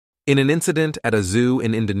In an incident at a zoo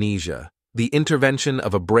in Indonesia, the intervention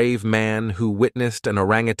of a brave man who witnessed an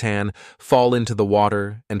orangutan fall into the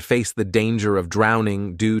water and face the danger of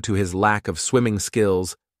drowning due to his lack of swimming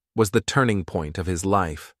skills was the turning point of his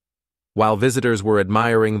life. While visitors were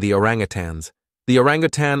admiring the orangutan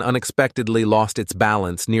unexpectedly lost its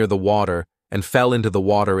balance near the water and fell into the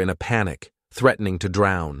water in a panic, threatening to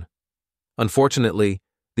drown. Unfortunately,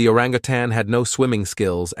 the orangutan had no swimming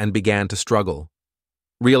skills and began to struggle.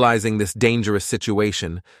 Realizing this dangerous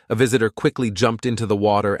situation, a visitor quickly jumped into the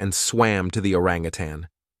water and swam to the orangutan.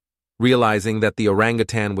 Realizing that the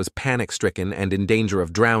orangutan was panic-stricken and in danger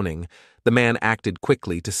of drowning, the man acted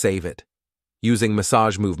quickly to save it. Using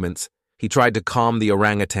massage movements, he tried to calm the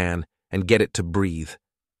orangutan and get it to breathe.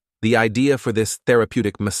 The idea for this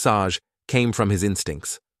therapeutic massage came from his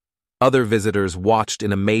instincts. Other visitors watched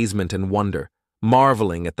in amazement and wonder,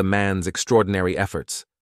 marveling at the man's extraordinary efforts.